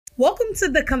Welcome to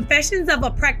the Confessions of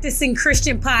a Practicing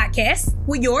Christian podcast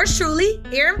with yours truly,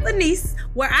 Erin Venice,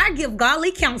 where I give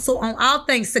godly counsel on all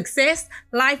things success,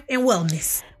 life, and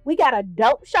wellness. We got a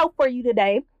dope show for you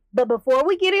today. But before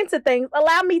we get into things,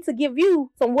 allow me to give you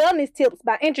some wellness tips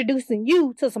by introducing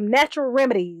you to some natural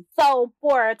remedies. So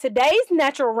for today's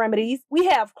natural remedies, we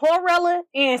have chlorella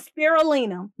and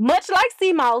spirulina. Much like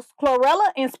sea moss, chlorella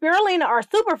and spirulina are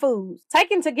superfoods.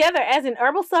 Taken together as an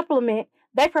herbal supplement,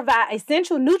 they provide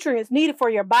essential nutrients needed for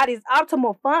your body's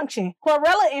optimal function.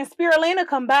 Chlorella and spirulina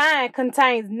combined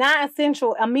contains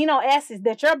non-essential amino acids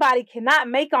that your body cannot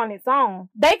make on its own.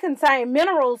 They contain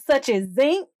minerals such as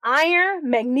zinc, iron,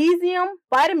 magnesium,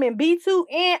 vitamin B2,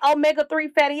 and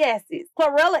omega-3 fatty acids.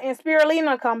 Chlorella and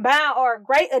spirulina combined are a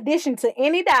great addition to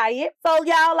any diet. So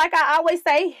y'all, like I always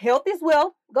say, health is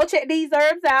wealth. Go check these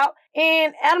herbs out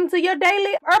and add them to your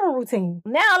daily herbal routine.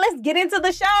 Now let's get into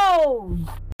the show.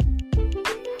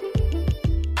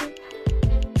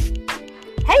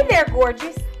 Hey there,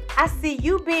 gorgeous. I see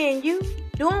you being you,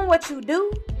 doing what you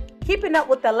do, keeping up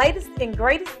with the latest and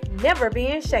greatest, never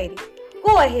being shady.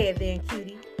 Go ahead then,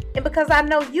 cutie. And because I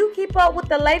know you keep up with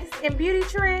the latest in beauty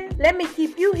trends, let me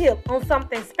keep you hip on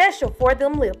something special for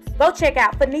them lips. Go check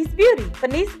out Finesse Beauty.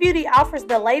 Finesse Beauty offers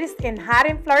the latest in hot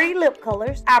and flirty lip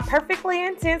colors. Our perfectly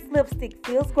intense lipstick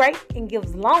feels great and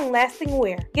gives long-lasting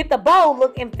wear. Get the bold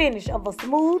look and finish of a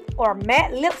smooth or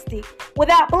matte lipstick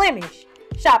without blemish.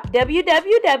 Shop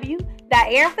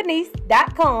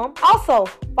www.erinfinesse.com. Also,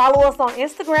 follow us on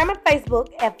Instagram and Facebook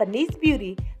at Finesse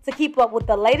Beauty to keep up with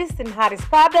the latest and hottest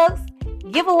products,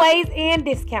 giveaways, and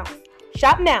discounts.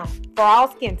 Shop now for all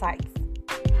skin types.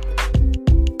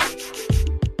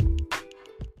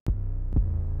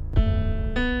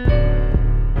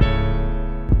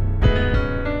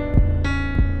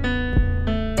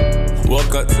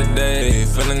 Woke up today,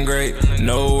 feeling great,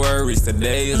 no worries,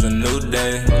 today is a new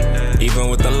day. Even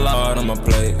with the Lord on my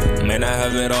plate, may not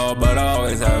have it all, but I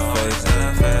always have faith.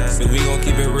 So we gon'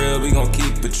 keep it real, we gon'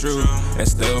 keep it true, and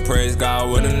still praise God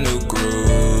with a new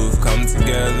groove. Come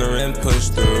together and push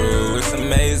through, it's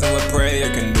amazing what prayer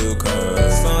can do,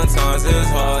 cause sometimes it's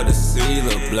hard to see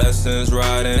the blessings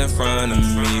right in front of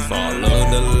me. Follow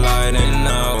the light and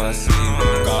now I see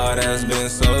God has been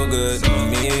so good to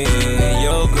me.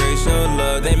 Your grace, your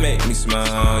love, they make me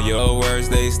smile. Your words,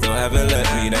 they still haven't let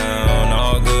me down.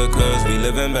 All good cause we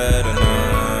living better now.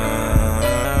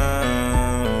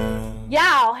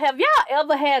 Y'all, have y'all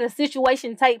ever had a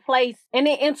situation take place and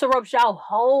it interrupts y'all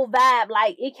whole vibe?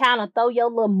 Like it kind of throw your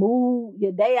little mood,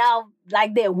 your day off,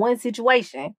 like that one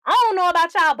situation. I don't know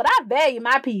about y'all, but I value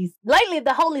my peace. Lately,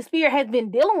 the Holy Spirit has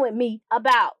been dealing with me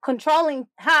about controlling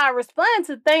how I respond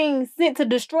to things sent to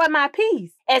destroy my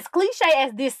peace. As cliche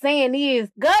as this saying is,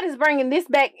 God is bringing this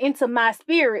back into my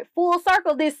spirit full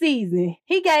circle this season.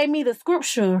 He gave me the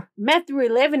scripture, Matthew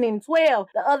 11:12,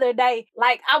 the other day.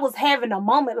 Like I was having a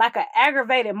moment, like an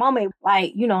aggravated moment.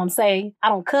 Like, you know what I'm saying? I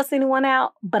don't cuss anyone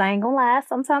out, but I ain't gonna lie.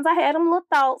 Sometimes I had them little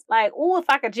thoughts like, oh, if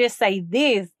I could just say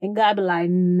this, and God be like,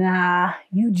 nah,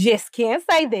 you just can't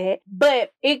say that.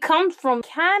 But it comes from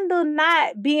kind of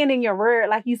not being in your word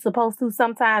like you supposed to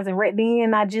sometimes. And right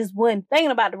then, I just wasn't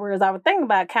thinking about the words. I was thinking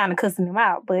about kind of cussing them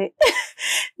out, but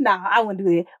nah, I wouldn't do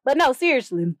that. But no,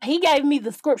 seriously, he gave me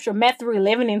the scripture, Matthew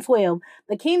 11:12.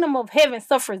 The kingdom of heaven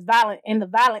suffers violent, and the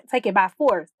violent take it by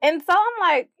force. And so I'm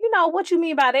like, you know, what you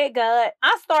mean by that, God?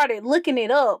 I started looking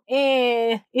it up,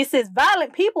 and it says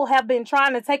violent people have been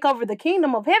trying to take over the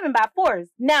kingdom of heaven by force.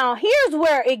 Now, here's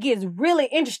where it gets really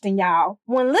interesting, y'all.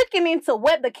 When looking into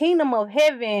what the kingdom of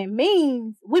heaven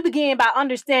means, we begin by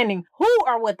understanding who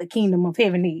or what the kingdom of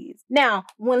heaven is. Now,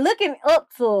 when looking up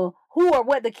to who or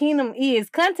what the kingdom is,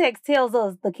 context tells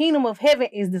us the kingdom of heaven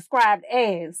is described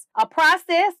as a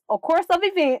process or course of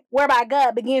event whereby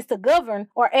God begins to govern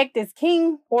or act as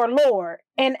king or lord.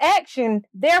 An action,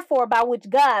 therefore, by which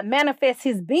God manifests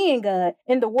his being God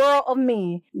in the world of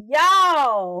men.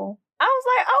 Y'all, I was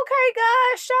like, okay,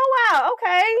 God, show out.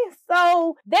 Okay.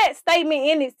 So that statement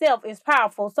in itself is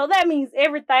powerful. So that means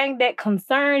everything that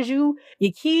concerns you,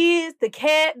 your kids, the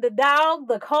cat, the dog,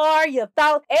 the car, your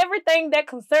thoughts, everything that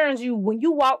concerns you when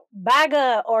you walk by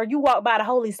God or you walk by the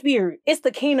Holy Spirit, it's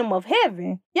the kingdom of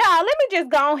heaven. Y'all, let me just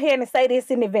go ahead and say this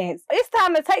in advance. It's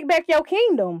time to take back your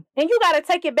kingdom. And you got to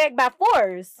take it back by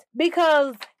force,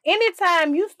 because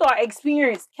anytime you start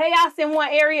experiencing chaos in one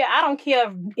area, I don't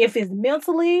care if it's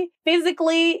mentally,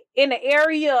 physically, in the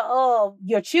area of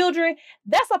your children,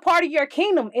 that's a part of your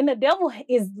kingdom. And the devil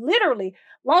is literally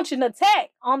launching an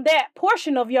attack on that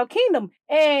portion of your kingdom.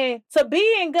 And to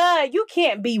be in God, you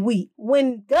can't be weak.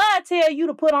 When God tells you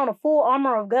to put on the full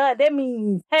armor of God, that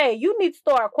means, hey, you need to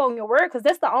start quoting your word because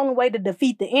that's the only way to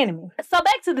defeat the enemy. So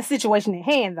back to the situation at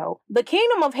hand, though. The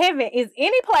kingdom of heaven is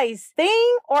any place,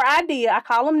 thing, or idea, I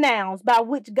call them nouns, by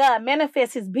which God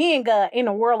manifests his being God in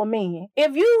the world of men.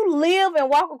 If you live and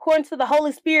walk according to the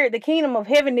Holy Spirit, the kingdom of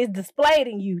heaven is displayed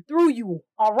in you, through you,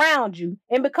 around you.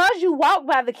 And because you walk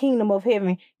by the kingdom of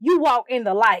heaven, you walk in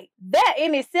the light. That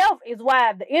in itself is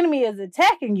why the enemy is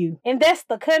attacking you. And that's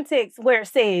the context where it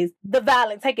says the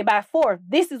violent take it by force.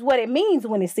 This is what it means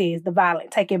when it says the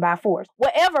violent take it by force.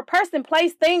 Whatever person,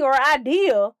 place, thing, or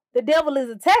idea the devil is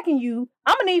attacking you,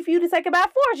 I'm going to need for you to take it by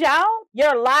force, y'all.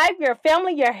 Your life, your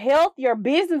family, your health, your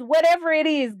business, whatever it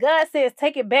is, God says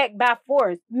take it back by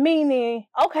force. Meaning,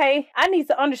 okay, I need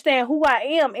to understand who I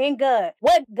am in God.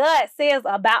 What God says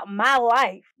about my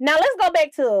life. Now, let's go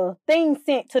back to things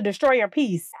sent to destroy your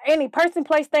peace. Any person,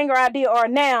 place, thing, or idea, or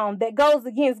noun that goes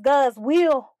against God's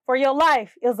will for your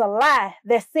life is a lie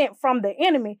that's sent from the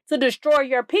enemy to destroy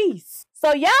your peace.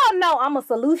 So y'all know I'm a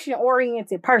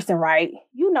solution-oriented person, right?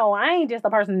 You know, I ain't just a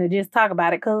person to just talk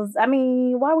about it because, I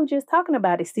mean, why we just talking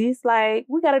about it, sis? Like,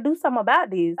 we got to do something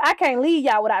about this. I can't leave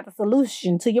y'all without the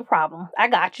solution to your problem. I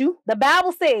got you. The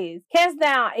Bible says, cast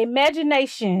down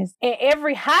imaginations and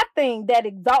every high thing that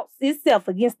exalts itself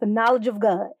against the knowledge of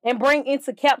God and bring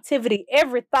into captivity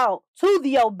every thought to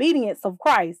the obedience of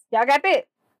Christ. Y'all got that?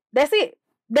 That's it.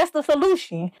 That's the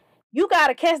solution. You got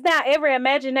to cast down every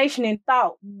imagination and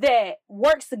thought that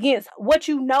works against what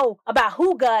you know about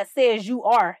who God says you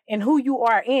are and who you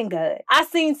are in God. I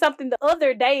seen something the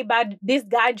other day by this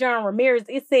guy, John Ramirez.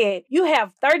 It said, you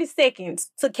have 30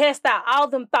 seconds to cast out all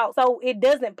them thoughts so it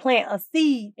doesn't plant a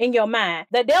seed in your mind.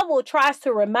 The devil tries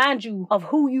to remind you of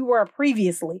who you were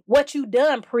previously, what you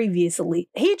done previously.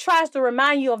 He tries to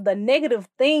remind you of the negative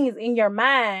things in your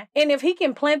mind. And if he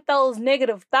can plant those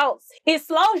negative thoughts, it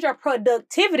slows your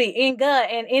productivity in God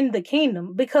and in the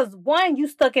kingdom, because one, you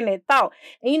stuck in that thought,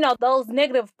 and you know those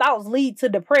negative thoughts lead to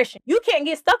depression. You can't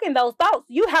get stuck in those thoughts.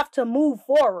 You have to move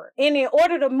forward, and in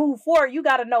order to move forward, you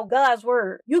got to know God's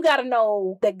word. You got to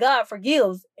know that God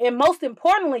forgives, and most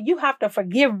importantly, you have to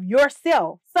forgive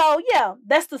yourself. So yeah,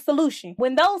 that's the solution.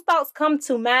 When those thoughts come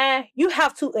to mind, you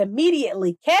have to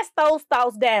immediately cast those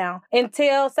thoughts down and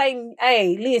tell Satan,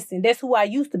 hey, listen, that's who I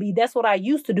used to be. That's what I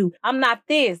used to do. I'm not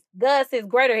this. God says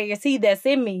greater is he that's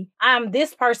in me. I'm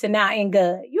this person now in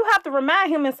God. You have to remind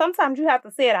him, and sometimes you have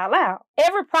to say it out loud.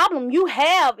 Every problem you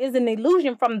have is an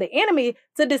illusion from the enemy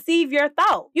to deceive your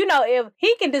thoughts. You know, if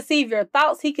he can deceive your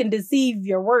thoughts, he can deceive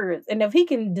your words. And if he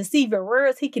can deceive your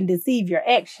words, he can deceive your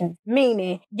actions.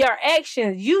 Meaning, your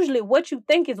actions, usually what you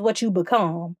think is what you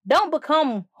become. Don't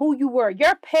become who you were.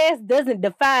 Your past doesn't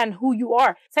define who you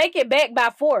are. Take it back by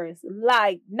force.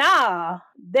 Like, nah,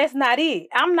 that's not it.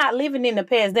 I'm not living in the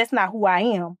past. That's not who I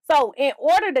am. So in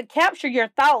order to capture your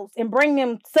thoughts and bring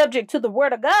them subject to the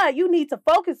word of God, you need to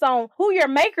focus on who your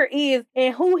maker is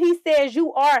and who he says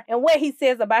you are and what he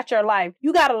says about your life.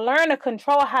 You got to learn to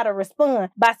control how to respond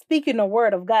by speaking the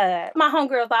word of God. My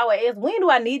homegirls always ask, when do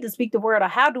I need to speak the word, or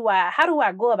how do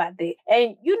I go about that?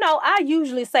 And you know, I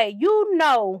usually say, you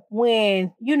know,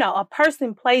 when, you know, a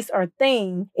person, place, or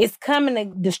thing is coming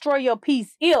to destroy your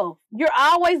peace, if you're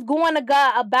always going to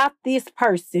God about this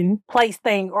person, place,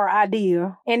 thing, or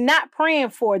idea, and not praying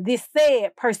for this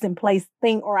said person, place,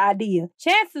 thing, or idea,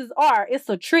 chances are it's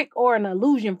a trick or an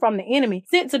illusion from the enemy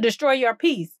sent to destroy your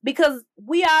peace. Because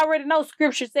we already know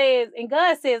scripture says, and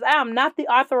God says, I am not the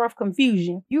author of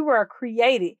confusion. You were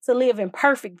created to live in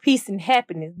perfect peace and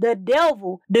happiness. The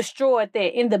devil destroyed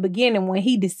that in the beginning when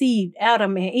he deceived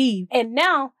Adam and Eve. And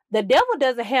now the devil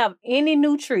doesn't have any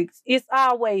new tricks. It's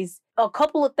always a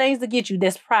couple of things to get you.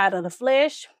 That's pride of the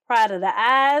flesh, pride of the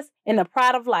eyes, and the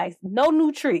pride of life. No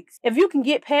new tricks. If you can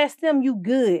get past them, you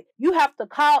good. You have to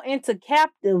call into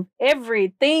captive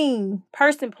everything,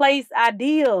 person, place,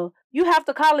 idea. You have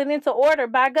to call it into order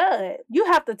by God. You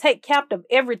have to take captive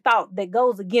every thought that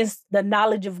goes against the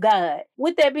knowledge of God.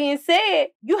 With that being said,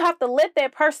 you have to let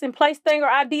that person, place, thing, or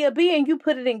idea be, and you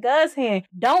put it in God's hand.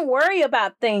 Don't worry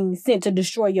about things sent to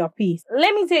destroy your peace.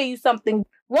 Let me tell you something.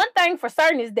 One thing for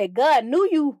certain is that God knew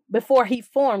you before he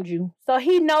formed you. So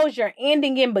he knows your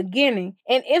ending and beginning.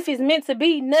 And if it's meant to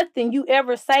be, nothing you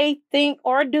ever say, think,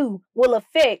 or do will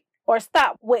affect or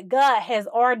stop what God has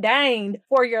ordained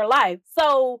for your life.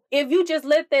 So if you just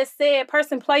let that said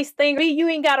person, place, thing be, you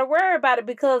ain't got to worry about it,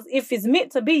 because if it's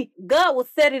meant to be, God will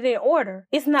set it in order.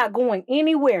 It's not going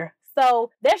anywhere.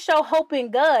 So that's your hope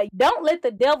in God. Don't let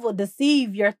the devil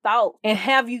deceive your thoughts and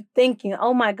have you thinking,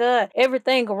 oh my God,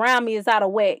 everything around me is out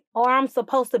of whack, or I'm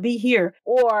supposed to be here,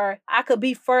 or I could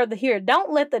be further here.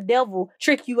 Don't let the devil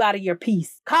trick you out of your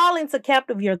peace. Call into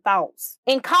captive your thoughts.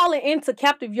 And calling into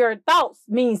captive your thoughts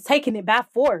means taking it by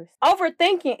force.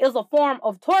 Overthinking is a form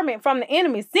of torment from the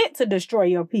enemy sent to destroy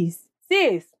your peace.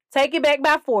 Sis, take it back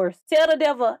by force. Tell the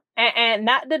devil, and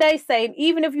not today, Satan,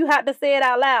 even if you have to say it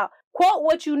out loud. Quote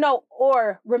what you know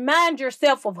or remind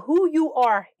yourself of who you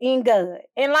are in God.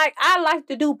 And like, I like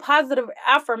to do positive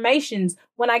affirmations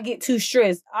when I get too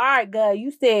stressed. All right, God,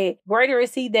 you said, greater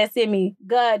is he that's in me.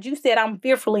 God, you said I'm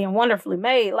fearfully and wonderfully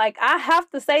made. Like, I have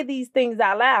to say these things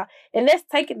out loud. And that's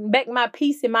taking back my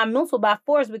peace and my mental by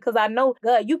force, because I know,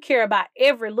 God, you care about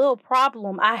every little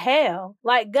problem I have.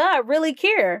 Like, God really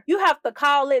care. You have to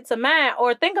call it to mind,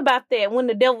 or think about that when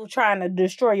the devil's trying to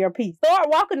destroy your peace. Start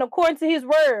walking according to his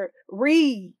word.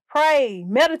 Read, pray,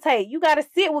 meditate. You got to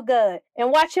sit with God and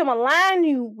watch him align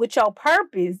you with your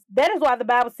purpose. That is why the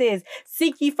Bible says,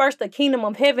 seek ye first the kingdom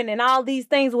of heaven, and all these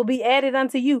things will be added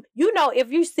unto you. You know, if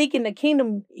you're seeking the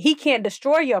kingdom, he can't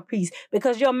destroy your peace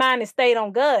because your mind is stayed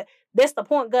on God. That's the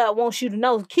point God wants you to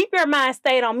know. Keep your mind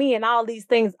stayed on me, and all these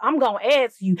things I'm going to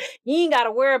add to you. You ain't got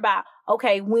to worry about,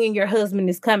 okay, when your husband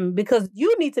is coming, because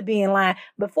you need to be in line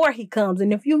before he comes.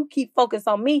 And if you keep focused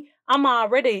on me, I'm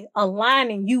already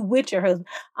aligning you with your husband.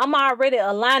 I'm already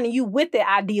aligning you with the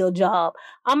ideal job.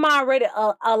 I'm already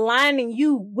aligning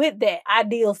you with that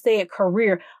ideal said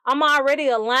career. I'm already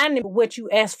aligning what you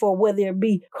ask for, whether it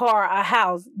be car or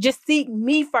house. Just seek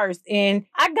me first, and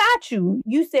I got you.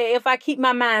 You said if I keep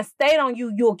my mind stayed on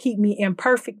you, you'll keep me in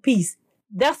perfect peace.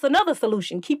 That's another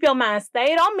solution. Keep your mind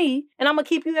stayed on me, and I'm going to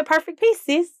keep you in perfect peace,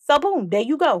 sis. So boom, there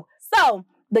you go. So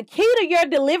the key to your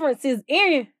deliverance is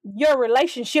in your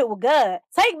relationship with God.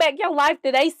 Take back your life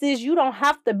today, sis. You don't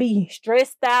have to be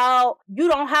stressed out. You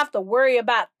don't have to worry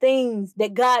about things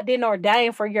that God didn't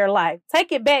ordain for your life.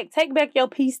 Take it back. Take back your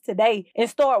peace today and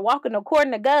start walking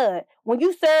according to God. When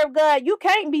you serve God, you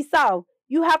can't be soft.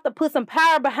 You have to put some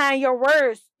power behind your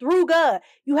words through God.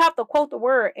 You have to quote the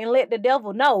word and let the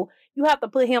devil know. You have to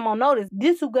put him on notice.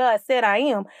 This is who God said I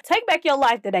am. Take back your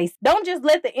life today. Don't just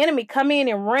let the enemy come in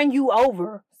and run you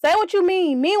over. Say what you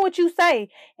mean what you say,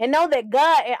 and know that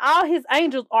God and all his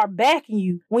angels are backing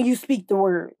you when you speak the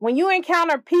word. When you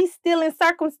encounter peace-stealing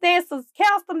circumstances,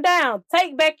 cast them down.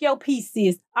 Take back your peace,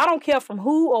 sis. I don't care from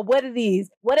who or what it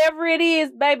is. Whatever it is,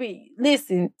 baby,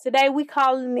 listen, today we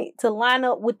calling it to line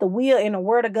up with the will and the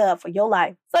word of God for your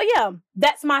life. So yeah,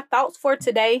 that's my thoughts for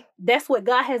today. That's what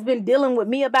God has been dealing with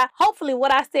me about. Hopefully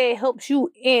what I said helps you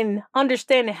in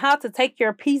understanding how to take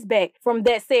your peace back from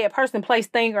that said person, place,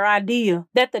 thing, or idea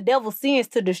that the devil sends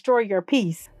to destroy your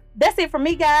peace. That's it for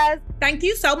me, guys. Thank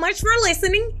you so much for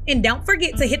listening. And don't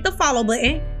forget to hit the follow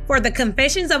button for the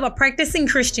Confessions of a Practicing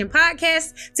Christian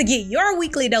podcast to get your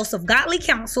weekly dose of godly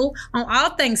counsel on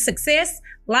all things success,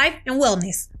 life, and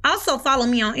wellness. Also follow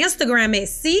me on Instagram at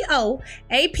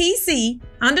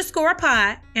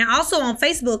COAPC_pod and also on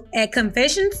Facebook at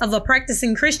Confessions of a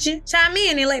Practicing Christian. Chime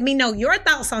in and let me know your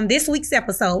thoughts on this week's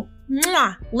episode.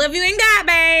 Mwah! Love you in God,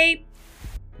 babe.